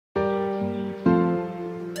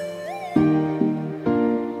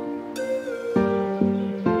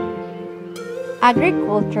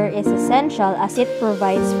Agriculture is essential as it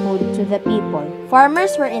provides food to the people.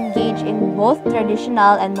 Farmers were engaged in both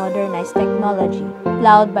traditional and modernized technology,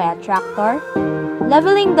 plowed by a tractor,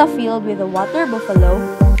 leveling the field with a water buffalo,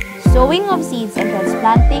 sowing of seeds and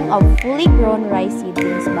transplanting of fully grown rice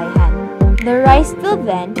seedlings by hand. The rice till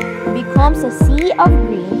then becomes a sea of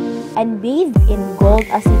green and bathed in gold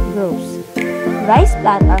as it grows. Rice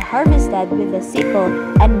plants are harvested with a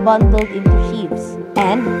sickle and bundled into sheaves,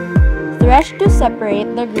 and threshed to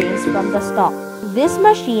separate the grains from the stalk. This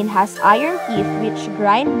machine has iron teeth which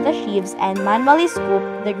grind the sheaves and manually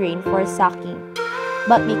scoop the grain for sacking.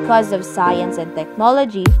 But because of science and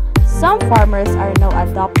technology, some farmers are now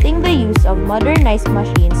adopting the use of modernized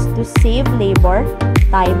machines to save labor,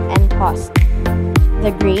 time, and cost.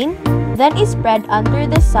 The grain then is spread under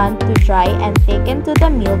the sun to dry and taken to the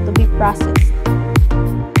mill to be processed.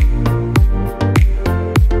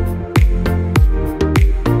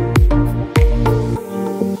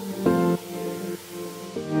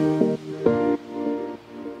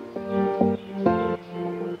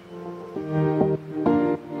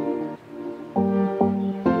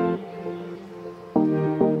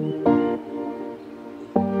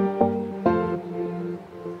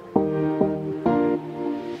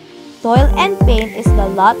 Toil and pain is the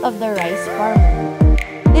lot of the rice farmer.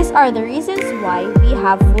 These are the reasons why we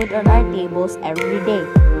have food on our tables every day.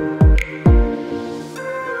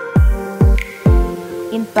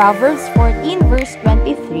 In Proverbs 14 verse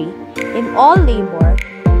 23, in all labor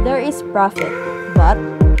there is profit, but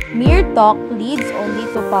mere talk leads only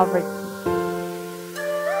to poverty.